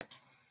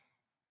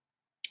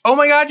Oh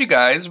my god, you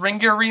guys, Ring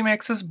Gear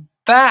Remix is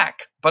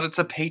back, but it's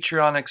a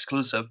Patreon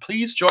exclusive.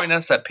 Please join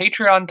us at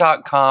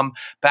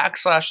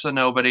patreon.com/the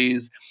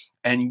Nobodies,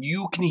 and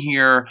you can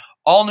hear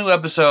all new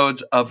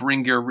episodes of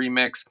Ring Gear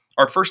Remix.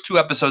 Our first 2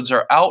 episodes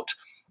are out.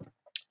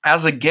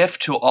 As a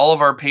gift to all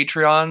of our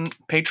Patreon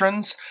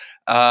patrons,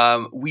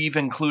 we've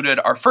included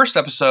our first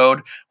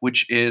episode,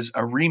 which is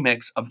a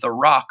remix of The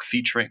Rock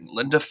featuring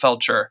Linda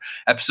Felcher.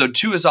 Episode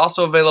 2 is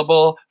also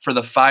available for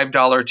the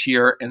 $5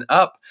 tier and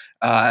up.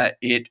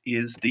 It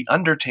is The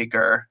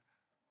Undertaker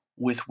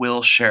with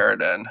Will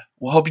Sheridan.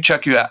 We'll hope you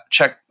check it out.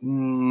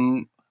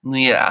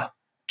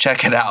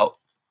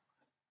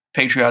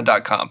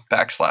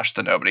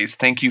 Patreon.com/the Nobodies.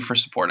 Thank you for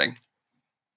supporting.